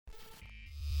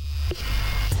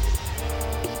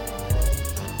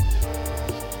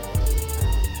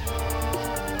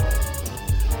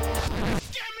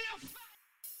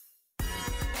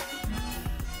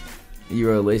You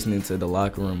are listening to The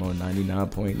Locker Room on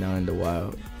 99.9 The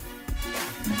Wild.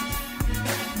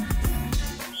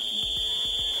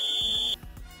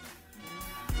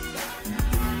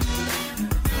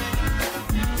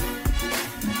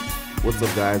 What's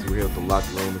up, guys? We're here with The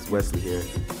Locker Room. It's Wesley here.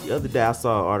 The other day, I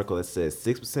saw an article that says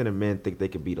 6% of men think they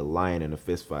could beat a lion in a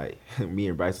fist fight. Me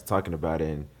and Bryce were talking about it,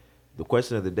 and the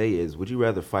question of the day is, would you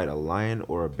rather fight a lion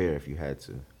or a bear if you had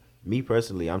to? Me,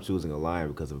 personally, I'm choosing a lion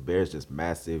because a bear is just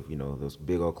massive. You know, those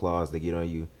big old claws they get on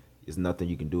you. There's nothing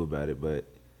you can do about it, but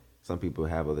some people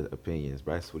have other opinions.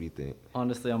 Bryce, what do you think?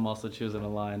 Honestly, I'm also choosing a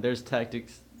lion. There's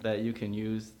tactics that you can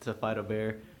use to fight a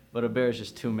bear, but a bear is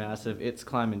just too massive. It's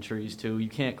climbing trees, too. You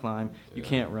can't climb. You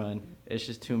can't run. It's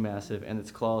just too massive, and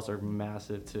its claws are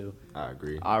massive, too. I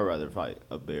agree. I'd rather fight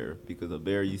a bear because a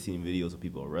bear, you've seen videos of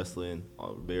people wrestling,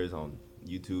 bears on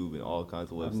YouTube and all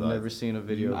kinds of websites. I've never seen a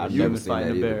video of I've a never human seen fighting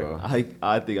that a either, bear. bro.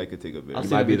 I think I could take a bear. I've You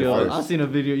seen might a be the video. first. I've seen a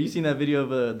video. You seen that video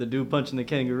of the dude punching the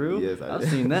kangaroo? Yes, I've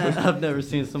seen that. I've never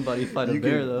seen somebody fight a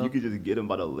bear though. You could just get him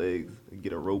by the legs, and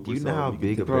get a rope. Do or you know something. how You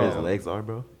big a can take him bear's down. legs are,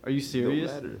 bro? Are you Don't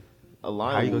serious? matter. A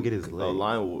lion. How you gonna will- get his A legs?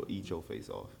 lion will eat your face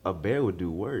off. A bear would do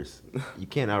worse. You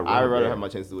can't outrun I'd a rather bear. have my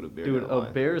chances with a bear. Dude, than a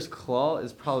lion. bear's claw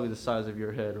is probably the size of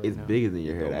your head right It's now. bigger than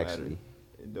your It head, don't actually. matter.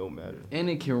 It don't matter. And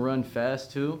it can run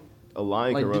fast too. A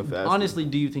lion Like, can run fast. honestly,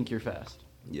 do you think you're fast?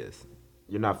 Yes.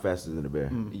 You're not faster than a bear.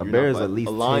 A You're bear not is fa- at least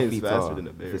a 10 lion's feet faster tall than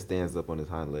a bear. if it stands up on his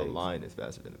hind A legs. lion is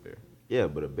faster than a bear. Yeah,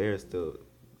 but a bear is still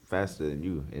faster than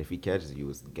you, and if he catches you,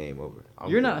 it's game over.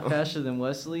 You're not faster than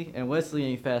Wesley, and Wesley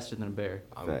ain't faster than a bear.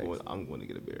 Facts. I'm going to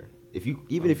get a bear. If you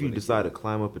I'm if you gonna decide to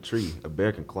climb up a tree, a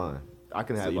bear can climb. I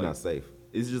can So have you're like, not safe.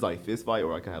 It's just like fist fight,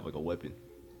 or I can have like a weapon.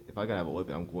 If I can have a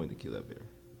weapon, I'm going to kill that bear.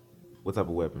 What type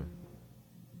of weapon?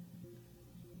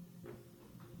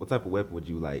 What type of weapon would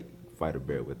you like fight a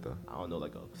bear with though? I don't know,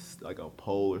 like a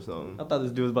pole or something. I thought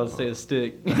this dude was about to say a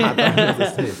stick. I thought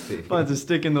it was a stick. Finds a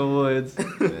stick in the woods.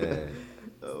 Man.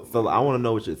 So I want to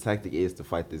know what your tactic is to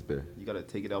fight this bear. You gotta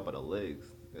take it out by the legs.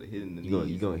 You gotta hit it in the You're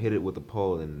knees. gonna hit it with a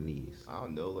pole in the knees. I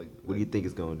don't know, like What do you think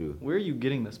it's gonna do? Where are you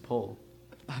getting this pole?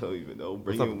 I don't even know.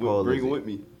 Bring type it, of pole bring is it it? with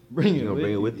me. Bring You it gonna with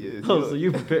bring it you. with you? Yes, Oh, so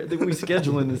you prepared? We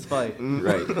scheduling this fight.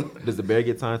 Right. Does the bear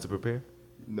get time to prepare?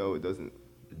 No, it doesn't.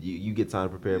 You get time to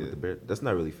prepare with Yeah. the bear. That's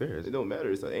not really fair. Is It it? don't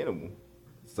matter. It's an animal.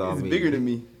 So It's I mean, bigger than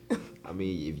me. I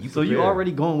mean, if you So you prepare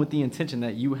already going with the intention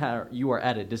that you are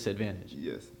at a disadvantage.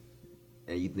 Yes.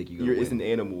 and you think you're gonna win. It's an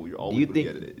animal. You're Do always you gonna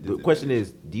think get it. the question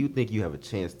is, do you think you have a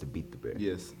chance to beat the bear?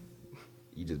 Yes.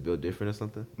 You just built different or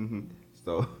something? Mm-hmm.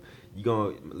 So you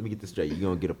gonna let me get this straight. You're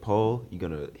gonna get a pole. You're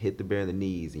gonna hit the bear in the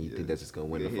knees, and you think that's just gonna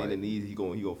win the Hit fight? in the knees. He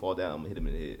gonna fall down. I'm gonna hit him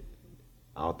in the head.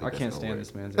 I don't think I that's can't gonna stand work.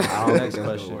 this man's I answer. don't think Next that's gonna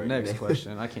question. work. Next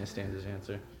question. I can't stand his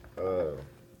answer.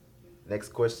 Next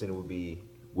question would be: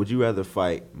 would you rather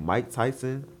fight Mike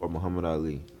Tyson or Muhammad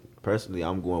Ali? Personally,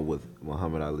 I'm going with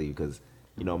Muhammad Ali because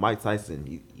Mike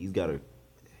Tyson. He's got a.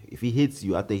 If he hits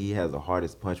you, I think he has the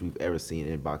hardest punch we've ever seen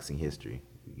in boxing history.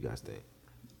 You guys think?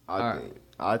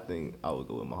 I think I would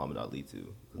go with Muhammad Ali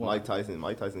too. Why? Mike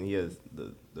Tyson, he has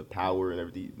the power and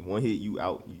everything. One hit you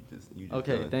out, you just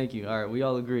Okay, done. thank you. All right, we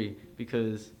all agree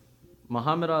because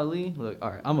Muhammad Ali. Look,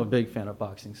 all right, I'm a big fan of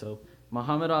boxing, so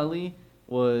Muhammad Ali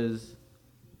was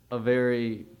a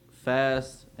very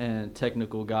fast and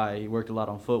technical guy. He worked a lot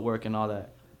on footwork and all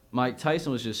that. Mike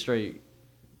Tyson was just straight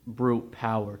brute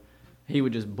power. He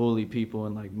would just bully people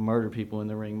and like murder people in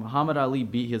the ring. Muhammad Ali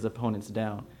beat his opponents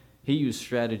down. He used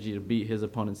strategy to beat his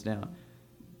opponents down.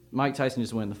 Mike Tyson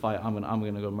just win the fight. I'm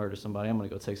gonna go murder somebody. I'm gonna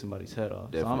go take somebody's head off.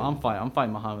 Definitely. So I'm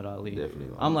fighting Muhammad Ali.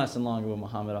 Definitely. I'm lasting longer with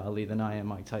Muhammad Ali than I am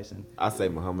Mike Tyson. I say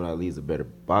Muhammad Ali is a better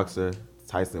boxer.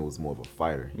 Tyson was more of a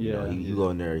fighter. You go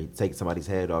in there, you take somebody's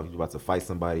head off. You're about to fight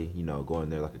somebody. Go in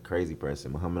there like a crazy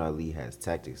person. Muhammad Ali has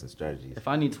tactics and strategies. If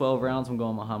I need 12 rounds, I'm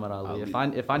going Muhammad Ali.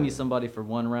 If I need somebody for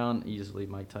one round, you just leave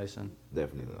Mike Tyson.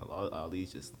 Definitely.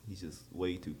 Ali's he's just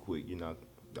way too quick.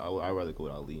 I'd rather go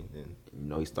with Ali than.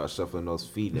 He starts shuffling those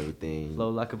feet and everything. Flow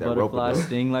like a That rope butterfly, will go.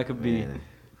 sting like a bee. Man,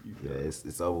 yeah,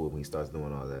 it's over when he starts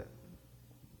doing all that.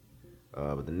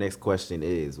 But the next question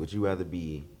is: would you rather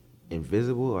be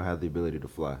invisible or have the ability to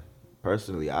fly?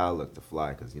 Personally, I look to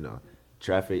fly because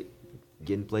traffic,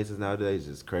 getting places nowadays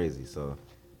is just crazy. So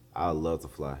I love to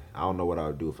fly. I don't know what I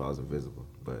would do if I was invisible,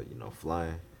 but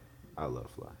flying, I love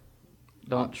to fly.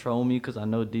 Don't troll me because I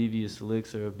know devious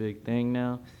looks are a big thing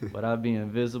now. But I'd be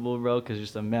invisible, bro, because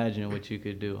just imagine what you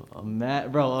could do.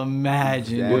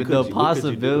 Imagine, Yeah, dude, what the could you do?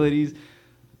 possibilities.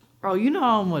 Bro, you know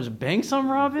how much banks I'm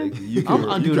robbing? You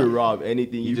can rob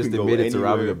anything. You You just can go admitted to anywhere.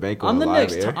 robbing a bank on I'm the live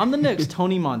next. air. I'm the next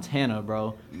Tony Montana,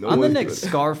 bro. No I'm the one's next gonna-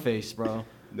 Scarface, bro.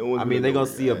 No one's I mean, they're know gonna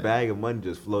where see you're a at. bag of money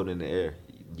just floating in the air.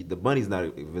 The money's not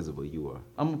invisible. You are.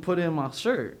 I'm gonna put it in my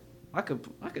shirt. I could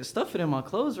stuff it in my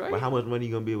clothes, right? But how much money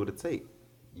you gonna be able to take?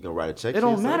 You gonna write a check? It to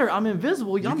don't yourself? matter. I'm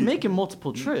invisible. I'm making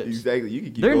multiple trips. Exactly. You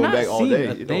can keep They're going not back all seeing day.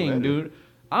 a It don't thing, matter. dude.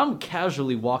 I'm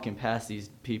casually walking past these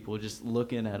people, just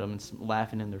looking at them and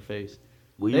laughing in their face.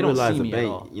 Well, you They don't realize see the me at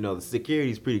all. bank, the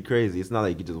security's pretty crazy. It's not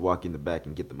like you can just walk in the back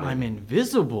and get the money. I'm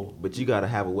invisible. But you gotta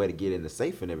have a way to get in the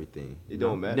safe and everything. It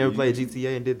don't matter. You never You played can-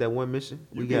 GTA and did that one mission?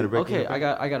 You We can- gotta break Okay, in the I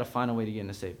bank? got to find a way to get in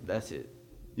the safe. That's it.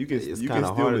 You can It's you kinda can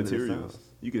steal harder than it materials. sounds.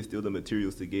 You can steal the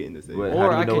materials to get in the safe. But how Or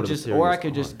do you I know could the just, materials or I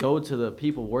could are? just go to the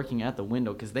people working at the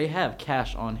window because they have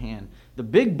cash on hand. The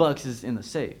big bucks is in the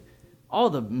safe. All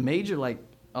the major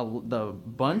the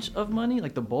bunch of money,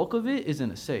 like the bulk of it, is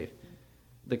in a safe.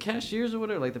 The cashiers or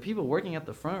whatever, like the people working at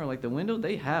the front or like the window,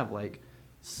 they have like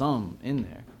some in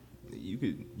there. You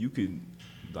could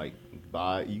like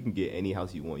buy. You can get any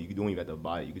house you want. You don't even have to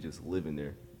buy it. You could just live in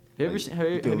there. Have you Like, ever,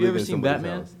 you can have you live ever in seen somebody's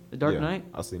Batman, house. The Dark Yeah, Knight?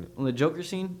 I've seen it. On the Joker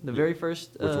scene, the very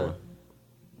first. Which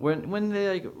one? When they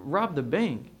like robbed the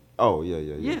bank. Oh, yeah.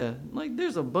 Yeah, like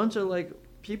there's a bunch of like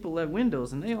people at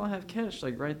windows and they all have cash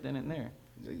like right then and there.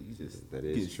 You just That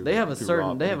is you true. They have can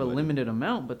rob a anybody. limited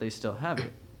amount, but they still have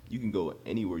it. You can go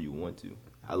anywhere you want to.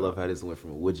 I love how this went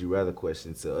from a would you rather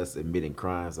question to us admitting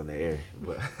crimes on the air.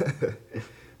 But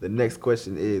the next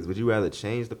question is, would you rather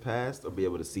change the past or be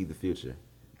able to see the future?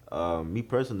 Me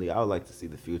personally, I would like to see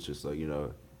the future so,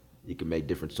 you can make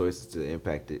different choices to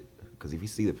impact it. Because if you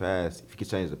see the past, if you can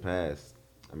change the past,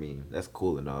 I mean, that's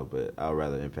cool and all, but I'd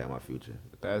rather impact my future.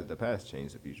 The past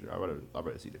changed the future. I'd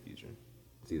rather see the future.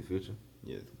 See the future?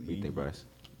 Yeah. What do you think, Bryce?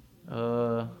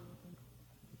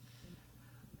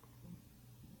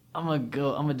 I'm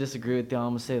gonna disagree with y'all. I'm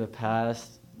gonna say the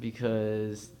past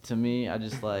because to me, I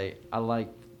like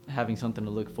having something to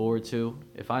look forward to.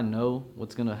 If I know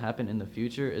what's gonna happen in the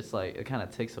future, it's like it kind of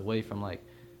takes away from like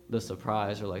the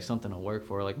surprise or like something to work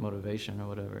for, like motivation or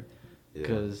whatever. Yeah.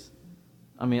 Because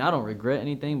I mean, I don't regret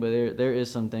anything, but there is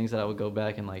some things that I would go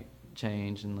back and like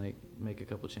change and like make a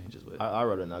couple changes with. I'd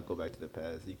rather not go back to the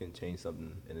past. You can change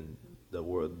something, and then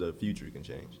the future can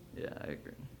change. Yeah, I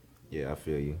agree. Yeah, I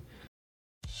feel you.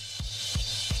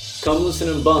 Come listen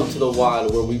and bump to The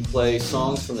Wild, where we play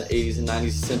songs from the 80s and 90s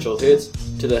essential hits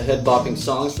to the head-bopping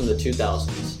songs from the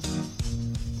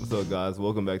 2000s. What's up, guys?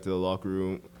 Welcome back to the locker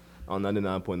room on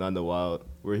 99.9 The Wild.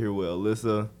 We're here with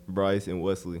Alyssah, Bryce, and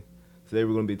Wesley. Today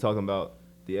we're going to be talking about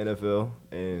the NFL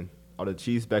and are the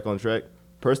Chiefs back on track?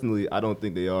 Personally, I don't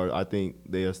think they are. I think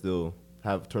they are still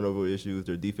have turnover issues.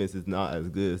 Their defense is not as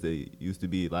good as they used to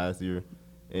be last year.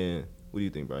 And what do you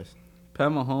think, Bryce? Pat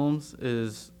Mahomes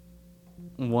is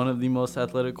one of the most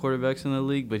athletic quarterbacks in the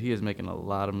league, but he is making a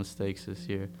lot of mistakes this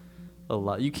year. A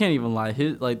lot. You can't even lie.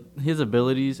 His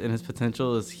abilities and his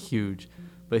potential is huge,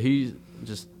 but he's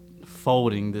just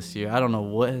folding this year. I don't know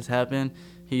what has happened.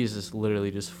 He's just literally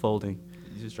just folding.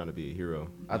 He's just trying to be a hero.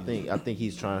 I think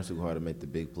he's trying too hard to make the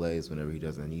big plays whenever he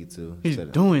doesn't need to. He's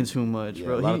doing too much, Yeah,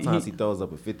 bro. a lot of times he throws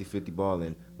up a 50-50 ball,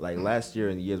 and like last year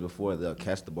and the years before, they'll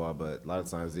catch the ball, but a lot of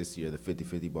times this year, the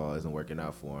 50-50 ball isn't working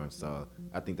out for him. So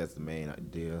I think that's the main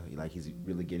deal. Like, he's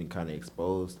really getting kind of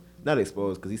exposed. Not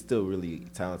exposed, because he's still really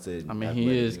talented. I mean, he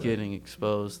is getting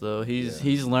exposed, though.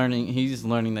 He's learning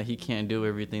that he can't do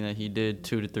everything that he did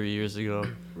 2 to 3 years ago.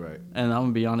 Right. And I'm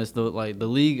gonna be honest, though, like the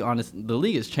league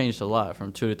has changed a lot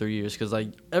from 2 to 3 years, because like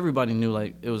everybody knew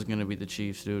like it was gonna be the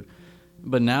Chiefs, dude.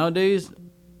 But nowadays,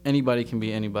 anybody can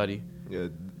be anybody. Yeah,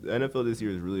 the NFL this year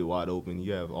is really wide open.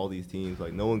 You have all these teams.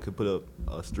 Like, no one could put up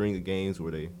a string of games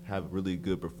where they have really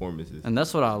good performances. And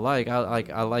that's what I like.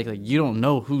 I like you don't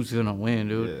know who's gonna win,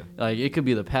 dude. Yeah. Like, it could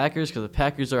be the Packers, because the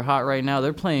Packers are hot right now.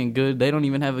 They're playing good. They don't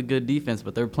even have a good defense,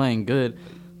 but they're playing good.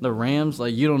 The Rams,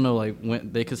 like, you don't know like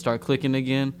when they could start clicking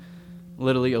again.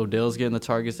 Literally, Odell's getting the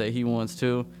targets that he wants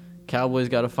to. Cowboys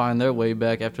got to find their way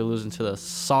back after losing to the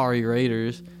sorry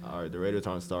Raiders. All right, the Raiders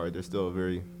aren't sorry. They're still a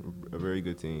very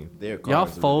good team. Y'all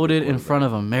folded in front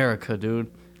of America,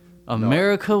 dude.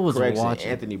 America was watching.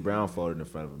 Anthony Brown folded in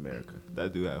front of America.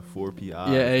 That dude had 4 PIs.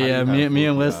 Yeah. Me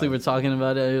and Wesley were talking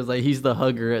about it. It was like, he's the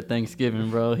hugger at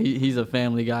Thanksgiving, bro. He's a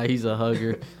family guy. He's a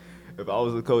hugger. If I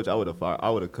was a coach, I would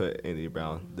have cut Anthony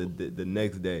Brown the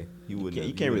next day. He wouldn't.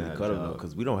 You can't really cut him though,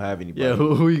 because we don't have anybody. Yeah,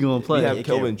 who you gonna play? We have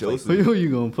Kelvin Joseph. Who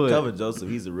you gonna put? Kelvin Joseph,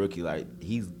 he's a rookie. Like,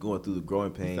 he's going through the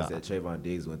growing pains that Trayvon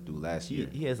Diggs went through last year.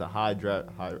 He has a high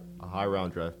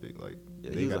round draft pick. Like,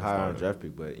 Yeah, he was a high round draft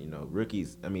pick, but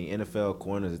rookies. I mean, NFL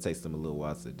corners, it takes them a little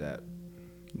while to adapt.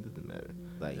 It doesn't matter.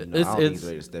 Like, I don't think he's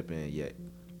ready to step in yet.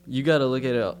 You gotta look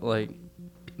at it like,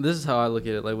 this is how I look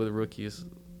at it. Like, with rookies,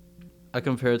 I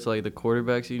compare it to like the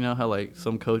quarterbacks. You know how like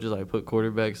some coaches like put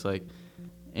quarterbacks like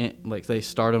and like they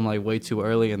start them like way too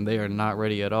early and they are not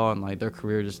ready at all, and like their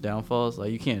career just downfalls.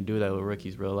 Like you can't do that with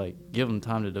rookies, bro. Like give them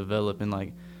time to develop and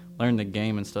like learn the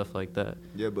game and stuff like that.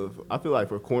 Yeah, but I feel like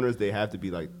for corners they have to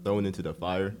be like thrown into the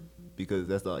fire, because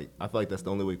that's like I feel like that's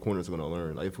the only way corners are gonna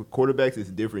learn. Like for quarterbacks it's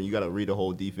different. You gotta read the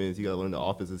whole defense, you gotta learn the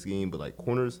offensive scheme. But like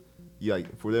corners, you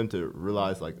like for them to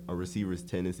realize like a receiver's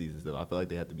tendencies and stuff, I feel like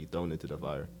they have to be thrown into the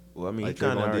fire. Well, I mean, Like he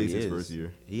kind of Trayvon already Diggs his is. first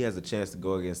year. He has a chance to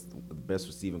go against the best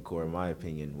receiving core, in my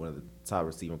opinion, one of the top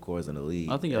receiving cores in the league.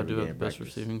 I think y'all every do day have in the best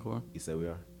practice. receiving core. You said we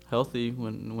are? Healthy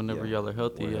whenever Yeah, y'all are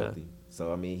healthy, we're yeah. healthy.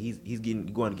 So I mean, he's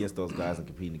going against those guys and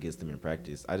competing against them in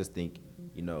practice. I just think,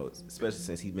 you know, especially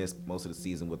since he missed most of the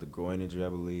season with a groin injury, I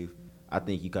believe. I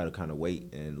think you gotta kind of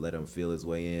wait and let him feel his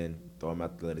way in, throw him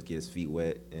out there, let him get his feet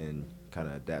wet, and kind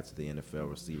of adapt to the NFL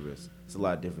receivers. It's a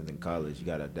lot different than college. You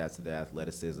gotta adapt to the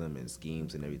athleticism and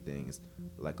schemes and everything. It's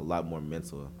like a lot more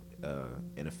mental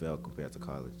NFL compared to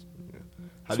college.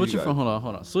 Yeah. Switching from hold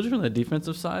on. Switching from the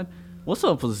defensive side, what's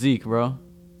up with Zeke, bro?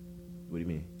 What do you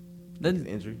mean? That His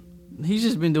injury? he's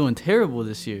just been doing terrible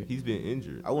this year. He's been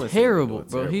injured. I wouldn't say he's been Terrible, doing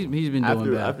bro. terrible. He's been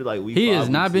doing bad. After like week He 5, has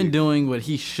week not been 6. doing what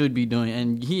he should be doing,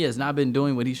 and he has not been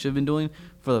doing what he should have been doing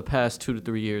for the past 2 to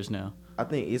 3 years now. I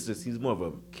think it's just he's more of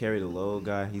a carry the load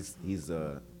guy. He's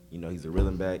a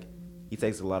rhythm back. He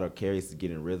takes a lot of carries to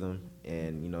get in rhythm,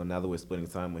 and you know now that we're splitting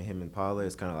time with him and Pollard,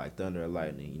 it's kind of like thunder and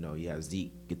lightning. You know, you have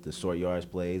Zeke get the short yards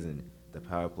plays and the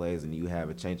power plays, and you have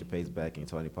a change of pace back in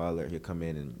Tony Pollard. He'll come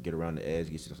in and get around the edge,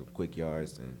 get you some quick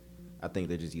yards, and I think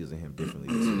they're just using him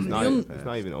differently. It's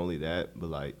not even only that, but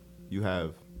like you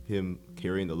have him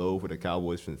carrying the load for the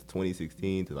Cowboys since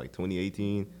 2016 to like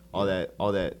 2018. All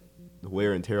that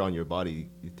wear and tear on your body,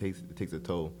 it takes a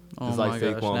toll. Oh just my like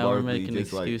gosh, Saquon now we're Barkley, making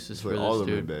just excuses like for all this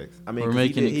the running dude. backs. I mean, We're 'cause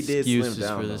making he did excuses slim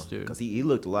down, for this though, dude. because he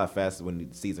looked a lot faster when the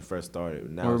season first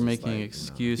started. Now We're it's just making like, you know,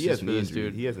 excuses He has for knee this injury.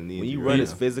 dude. He has a knee when you injury run right as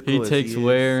now. physical, He as takes is,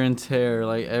 wear and tear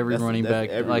like every That's running back,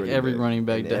 every like running every back. running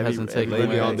back And that every- hasn't every taken running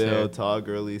wear back and Le'Veon tear. Bell, Todd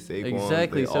Gurley, Saquon.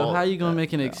 Exactly. they So all- how you gonna that-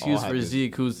 make an that all excuse for happens.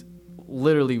 Zeke, who's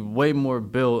literally way more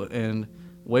built and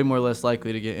way more less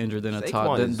likely to get injured than a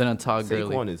Todd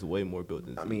Gurley? Saquon is way more built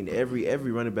than I Zeke. mean,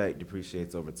 every running back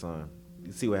depreciates over time.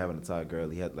 You see what happened to Todd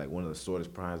Gurley. He had like one of the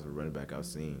shortest primes of a running back I've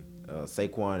seen.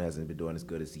 Saquon hasn't been doing as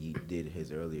good as he did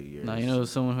his earlier years. Now you know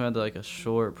someone who had like a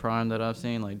short prime that I've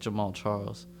seen, like Jamal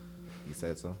Charles. You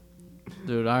said so?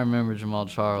 Dude, I remember Jamal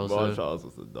Charles. Jamal dude. Charles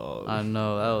was a dog. I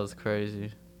know, that was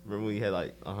crazy. Remember when he had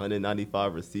like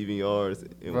 195 receiving yards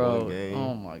in Bro, one game?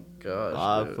 oh my gosh.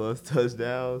 5+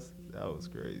 touchdowns. That was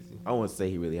crazy. I wouldn't say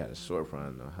he really had a short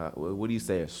prime though. What do you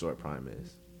say a short prime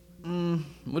is?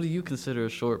 What do you consider a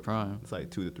short prime? It's like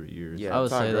 2 to 3 years. Yeah, I would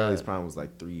Todd say Gurley's that. prime was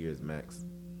like 3 years max.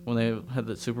 When they had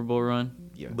the Super Bowl run?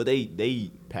 Yeah, But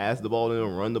they passed the ball to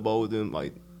him, run the ball with him.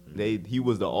 Like he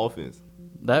was the offense.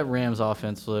 That Rams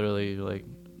offense literally, like,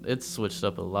 it's switched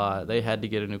up a lot. They had to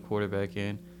get a new quarterback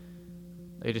in.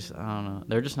 They just, I don't know.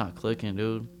 They're just not clicking,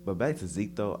 dude. but back to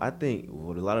Zeke though, I think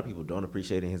what a lot of people don't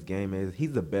appreciate in his game is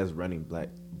he's the best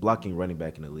blocking running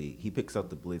back in the league. He picks up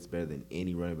the blitz better than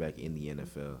any running back in the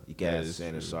NFL. You can That ask is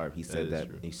Shannon true. Sharp. He said That is that.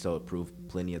 true. He showed proof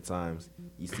plenty of times.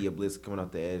 You see a blitz coming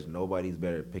off the edge, nobody's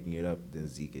better at picking it up than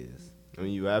Zeke is. I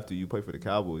mean, you have to. You play for the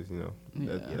Cowboys, you know.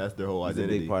 Yeah. That's their whole He's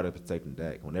identity. a big part of protecting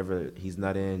Dak. Whenever he's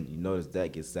not in, you notice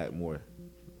Dak gets sacked more.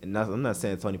 And I'm not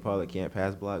saying Tony Pollard can't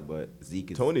pass block, but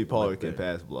Zeke is. Tony Pollard much can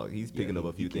better. pass block. He's Yeah, picking up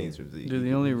a he few can. things from Zeke. Dude, the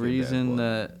He only can pass reason block.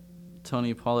 that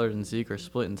Tony Pollard and Zeke are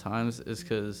splitting times is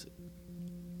because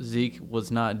Zeke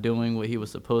was not doing what he was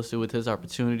supposed to with his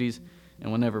opportunities.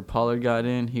 And whenever Pollard got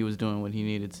in, he was doing what he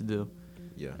needed to do.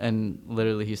 Yeah. And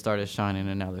literally, he started shining,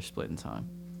 and now they're splitting time.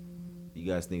 You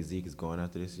guys think Zeke is going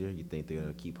after this year? You think they're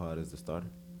gonna keep Pollard as the starter,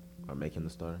 or make him the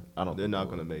starter? I don't. They're think not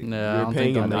they going to will. make. Nah, I They're don't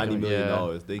paying think him they'll $90 make him, million.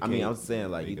 yeah. They I can't mean, I'm saying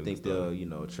like make you him think the starter.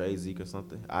 they'll trade Zeke or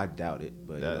something. I doubt it,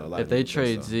 but That- you know, a lot If of they people think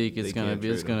trade so. Zeke, They it's can't gonna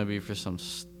trade gonna him. be for some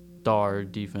star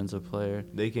defensive player.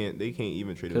 They can't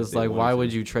even trade him. Because like, why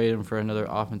would you trade him for another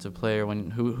offensive player when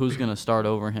who's gonna start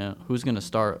over him? Who's gonna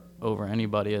start over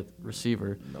anybody at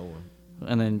receiver? No one.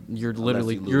 And then you're Unless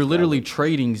literally you lose Ballard.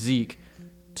 trading Zeke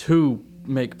to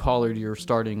make Pollard your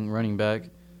starting running back.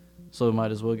 So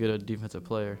might as well get a defensive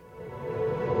player.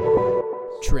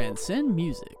 Transcend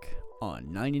music on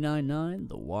 99.9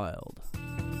 The Wild.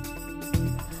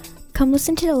 Come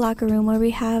listen to The Locker Room, where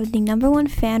we have the #1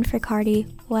 fan for Cardi,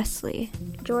 Wesley.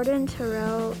 Jordan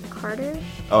Terrell Carter.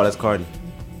 Oh, that's Cardi.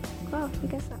 Well, I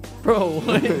guess that's that. Bro,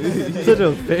 what? Such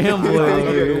a fanboy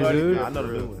over here, dude. I know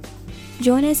the new one.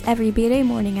 Join us every B-Day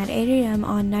morning at 8 a.m.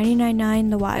 on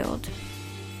 99.9 The Wild.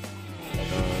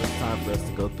 It's time for us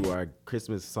to go through our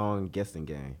Christmas song guessing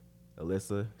game.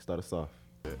 Alyssah, start us off.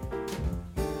 Okay,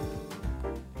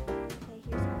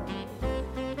 here's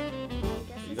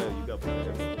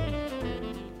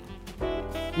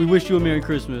We wish you a Merry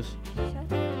Christmas.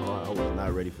 Oh, I was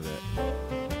not ready for that.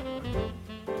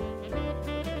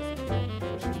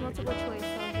 There's multiple choice, so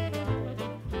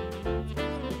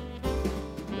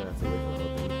You have to wait for the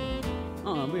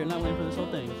whole thing. We are not waiting for this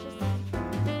whole thing.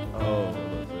 Oh,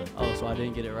 Oh, so I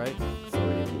didn't get it right? so we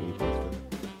didn't get any points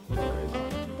for that. That's crazy.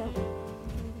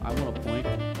 I want a point. I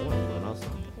want to do an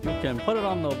awesome. You can put it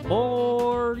on the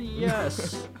board,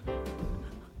 yes.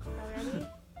 Ready?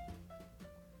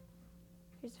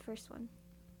 Here's the first one.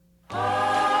 Rocking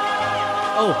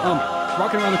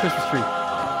around the Christmas tree.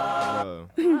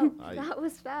 That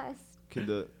was fast.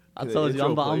 I told you,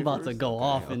 I'm about to go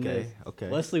off in okay, this. okay.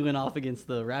 Wesley went off against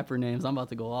the rapper names. I'm about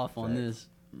to go off on this.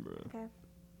 Okay.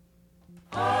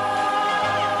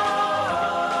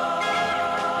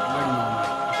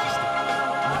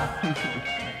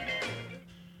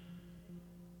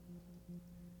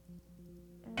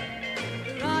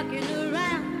 Rocking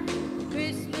around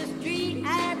Christmas tree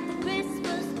at the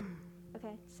Christmas.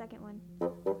 Okay, second one.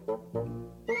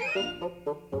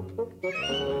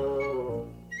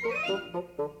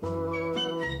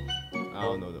 I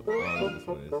don't know what this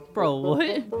one is. Bro, what?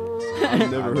 I've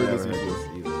never heard this heard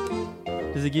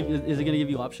before. this either. Is it gonna give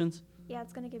you options? Yeah,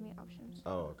 it's gonna give me options.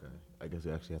 Oh, okay. I guess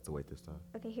we actually have to wait this time.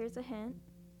 Okay, here's a hint.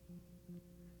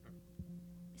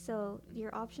 So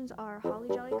your options are Holly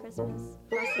Jolly Christmas,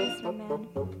 Frosty the Snowman,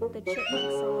 the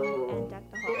Chipmunk Song, and Deck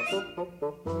the Halls.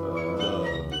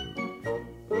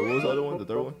 What was the other one? The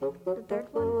third one? The third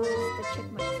one was the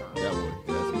Chipmunk Song. That one.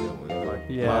 Yeah, I see that one.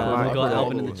 Yeah, My- I'm gonna go my-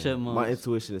 Alvin and the Chipmunks. My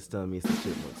intuition is telling me it's the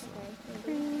Chipmunks.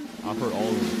 Okay, I've heard all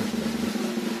of them.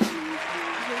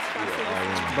 here's Frosty the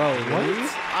Snowman. Bro, what?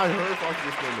 I heard Frosty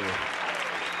the Snowman.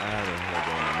 I haven't heard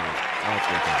that one yet. I don't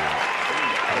think I did.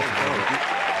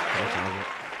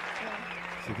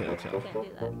 You can't You can't do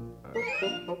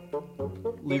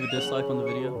that. Leave a dislike on the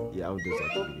video. Yeah, I would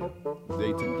dislike the video.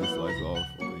 They took dislikes off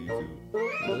on YouTube.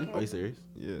 Really? Are you serious?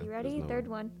 Yeah. You ready? There's no Third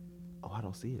one. Oh, I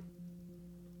don't see it.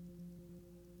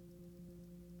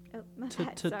 Oh, my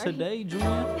bad, sorry. Today,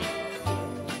 Junior.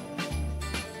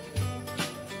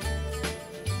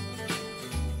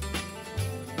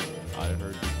 I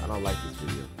heard. I don't like this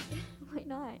video. Why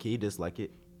not? Can you dislike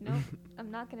it? No,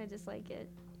 I'm not gonna dislike it.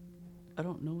 I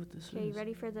don't know what this Okay, you is.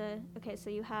 ready for the? Okay, so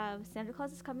you have Santa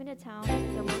Claus is coming to town,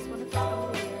 the most wonderful time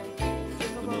of the year,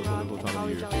 Jingle Bell most Rock, wonderful and time of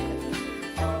Holly the Jolly Christmas.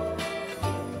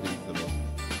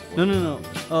 No.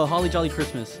 Oh, Holly Jolly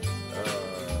Christmas.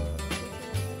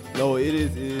 No, it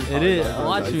is. It is.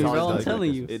 Watch me, bro. I'm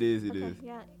telling you. It is. Okay,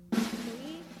 yeah. 3.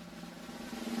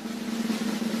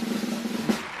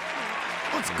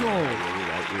 Let's go.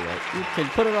 You're right. You can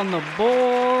put it on the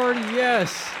board,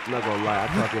 yes. I'm not gonna lie, I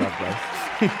talked it off, Bryce.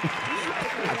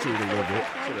 I cheated a little bit.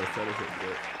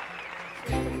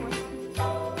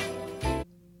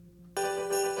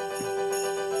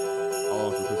 All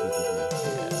for Christmas this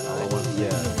year. Yeah.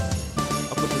 I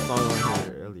put this song on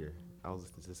here earlier. I was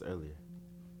listening to this earlier.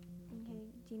 Okay,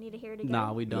 do you need to hear it again?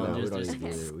 Nah, we don't. No, we just don't just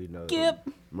need to get it. We know. skip.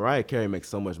 Mariah Carey makes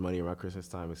so much money around Christmas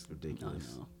time. It's I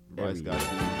ridiculous. know. Bryce got it.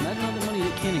 Imagine all the money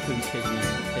that Candy Cookies taking in.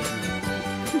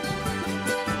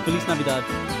 Feliz Navidad.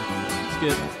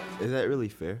 Skip. Is that really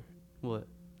fair? What?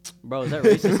 Bro, is that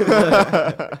racist?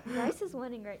 Bryce is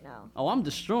winning right now. Oh, I'm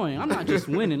destroying. I'm not just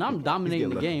winning. I'm dominating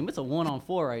the getting game. It's a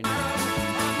 1-on-4 right now.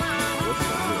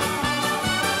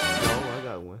 Oh, I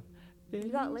got one. You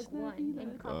got like one, and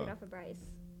you copied off of Bryce.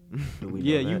 We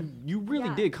Yeah, know that. you really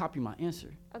Yeah. did copy my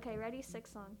answer. Okay, ready?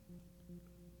 6th song.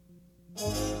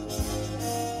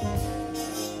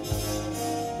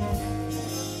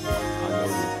 I know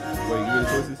this. Wait, give me the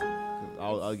choices. 'Cause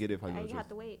I'll get it if I know the You have choices.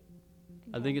 to wait.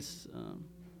 I think it's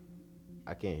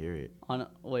I can't hear it. on.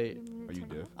 Wait, Are you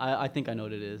deaf? I think I know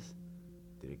what it is.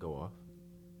 Did it go off?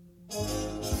 Should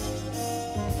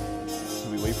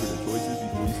we wait for the choices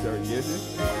before you start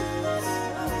guessing?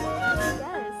 Yes.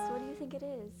 What do you think it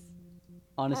is?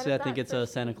 Honestly, How I did think that it's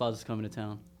first Santa Claus is coming to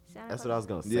town. Santa That's Claus. what I was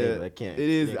gonna say. Yeah, but I can't. it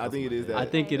is. can't I go think for it is my that. I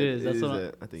think it is. That's is what I-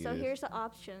 that. I think So it is. here's the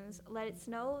options. Let it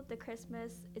snow, the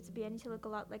Christmas, it's beginning to look a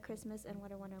lot like Christmas, and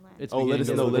Winter Wonderland. It's Oh, let beginning us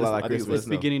to know. look- Let us. like I think it's Christmas. It's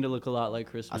beginning to look a lot like I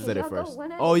Christmas. said it Y'all go first.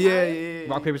 one at Oh a yeah, time? yeah.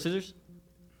 Rock paper scissors.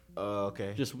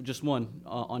 Okay. Just one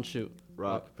on shoot.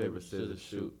 Rock, paper, scissors,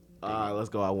 shoot. Let's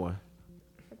go. I won.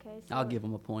 Okay. So I'll give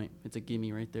him a point. It's a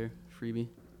gimme right there, freebie.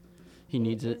 He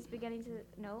needs it. It's beginning to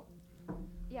no.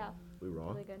 Yeah. We wrong.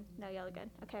 Really good. No, y'all are good.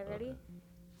 Okay, ready?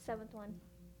 7th one.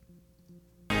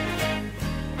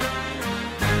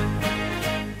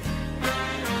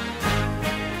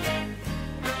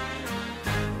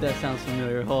 That sounds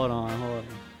familiar. Hold on.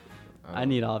 I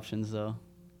need options though.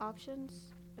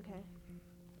 Options. Okay.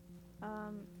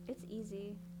 It's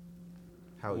easy.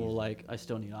 How well, easy? like I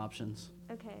still need options.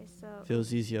 Okay, so If it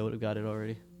was easy, I would have got it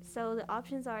already. the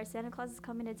options are Santa Claus is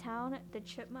Coming to Town, the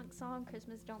Chipmunk song,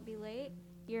 Christmas Don't Be Late,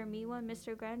 You're Me One,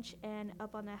 Mr. Grinch, and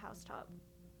Up on the Housetop.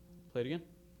 Play it again.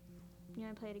 You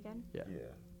want to play it again? Yeah.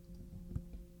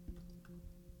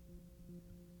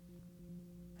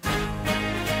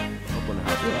 Up on the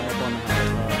house. Up on the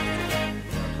housetop.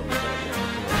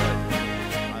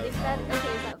 Is that okay?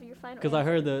 Is that your final? Because I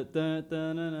heard answer? the dun,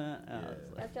 dun, dun, dun.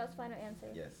 That's Josh's final answer.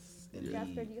 Yes.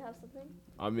 Jasper, do you have something?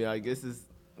 I mean, I guess it's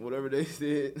whatever they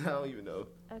said. I don't even know.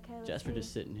 Okay. Let's Jasper see.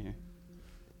 just sitting here.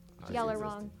 Y'all are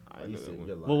wrong. I You know said that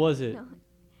you're one. What was it? No,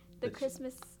 the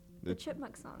Christmas, the the-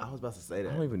 Chipmunk song. I was about to say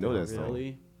that. I don't even know that song.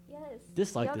 Really? Yes.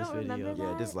 Dislike Y'all this don't remember video.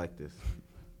 Yeah, that? dislike this.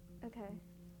 Okay.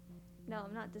 No,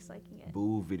 I'm not disliking it.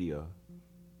 Boo video.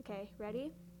 Okay,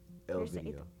 ready? L Here's the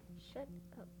video. Shut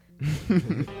up.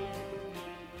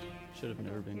 Should have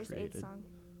never been Here's the 8th created. song.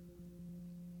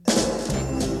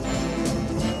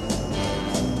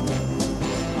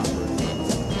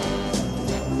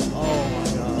 Oh my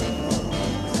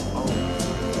god.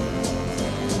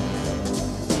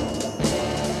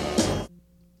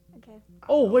 Okay.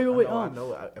 Oh wait, wait, wait. I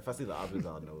know it. If I see the options,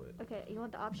 I'll know it. Okay, you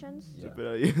want the options? Yeah.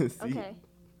 But yeah, see. Okay.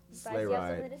 Sleigh Bryce, you have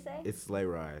ride. something to say? It's sleigh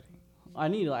ride. I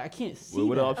need like I can't see.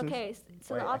 What that. options? Okay,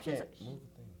 so Wait, the I options. can't move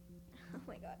the thing. Oh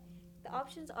my god. The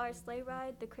options are Sleigh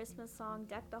Ride, the Christmas song,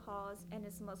 Deck the Halls, and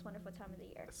It's the Most Wonderful Time of the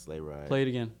Year. Sleigh ride. Play it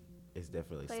again. It's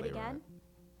definitely Play sleigh it again.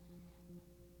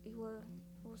 ride.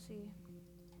 We'll see.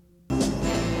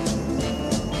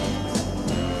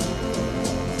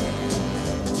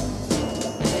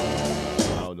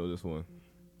 I don't know this one.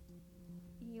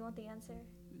 You want the answer?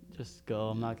 Just go.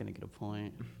 I'm not gonna get a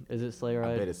point. Is it sleigh I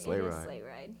ride? bet it's sleigh It is ride. Sleigh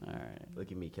Ride. All right.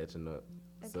 Look at me catching up.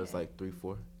 So it's Okay. like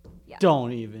 3-4. Yeah.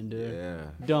 Don't even, dude. Yeah.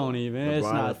 Don't even. It's LeBron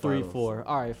in not the 3-4.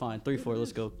 All right, fine. 3-4.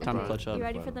 Let's go. Time to LeBron. clutch up. You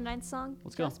ready for the 9th song?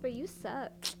 Let's go. Jasper, you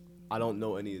suck. I don't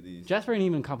know any of these. Jasper ain't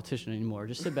even in competition anymore.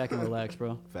 Just sit back and relax,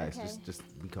 bro. Facts. Okay. Just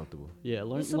be comfortable. Yeah,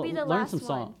 learn. This'll be the learn last some one.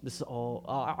 song. This is all.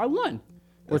 I won.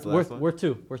 That's Worth the last one? worth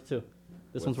 2. Worth 2.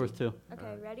 This Worth one's 2. worth 2.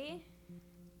 Okay, ready?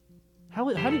 How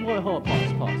did hold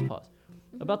up, pause.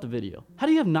 About the video. How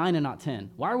do you have 9 and not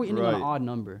 10? Why are we ending on an Right. odd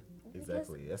number?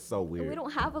 Exactly. That's so We weird.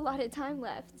 don't have a lot of time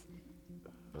left.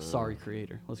 Sorry,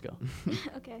 creator. Let's go.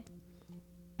 Okay.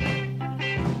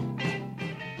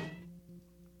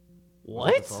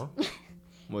 What? Song? Wait,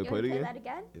 You wanna play it again? that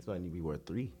again? This might need to be worth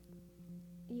 3.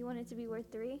 You want it to be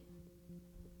worth 3?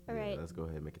 All Yeah, right. let's go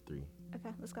ahead and make it 3.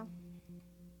 Okay, let's go.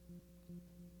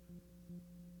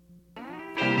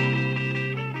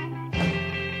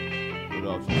 What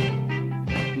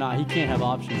options? Nah, he can't have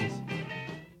options.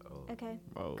 Okay.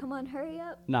 Oh. Come on, hurry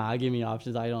up. Nah, give me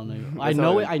options. I don't know. I That's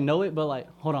know all it. right. I know it, but like,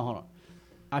 hold on.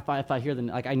 If I hear the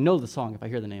like, I know the song. If I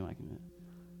hear the name, I can.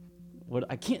 What?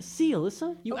 I can't see,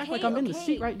 Alyssa. You act like Okay, I'm in the okay.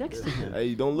 seat right next to him.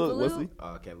 Hey, don't look, Blue. Wesley.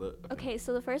 Oh, okay, look. Okay,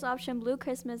 so the first option, Blue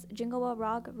Christmas, Jingle Bell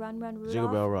Rock, Run Run Rudolph. Jingle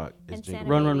Bell Rock. It's and Jingle Santa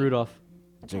Bell. Run, Baby. Rudolph.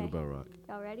 Okay. Jingle Bell Rock.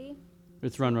 Y'all ready?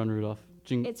 It's Run, Rudolph.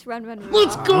 It's Run Run Rudolph.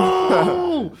 Let's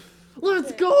go!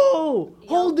 Let's go!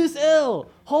 Hold this L.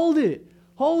 Hold it.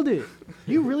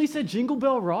 You really said Jingle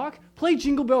Bell Rock? Play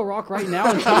Jingle Bell Rock right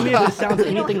now and tell me if it sounds We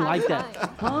don't anything have like that. time.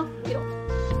 Huh? We don't-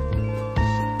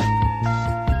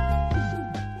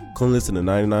 Come listen to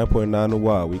 99.9 The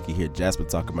Wild. We can hear Jasper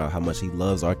talking about how much he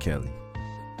loves R. Kelly.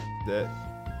 That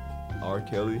R.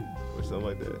 Kelly or something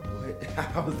like that.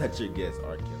 How was that your guess,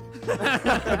 R. Kelly?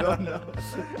 I don't know.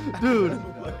 Dude.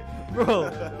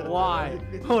 Bro, why?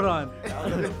 Hold on.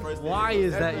 First thing Why that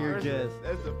is That's that the your first- guess?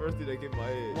 That's the first thing that came to my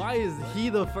head. Why is he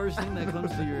the first thing that comes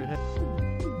to your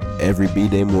head? Every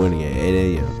B-Day morning at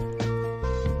 8 a.m.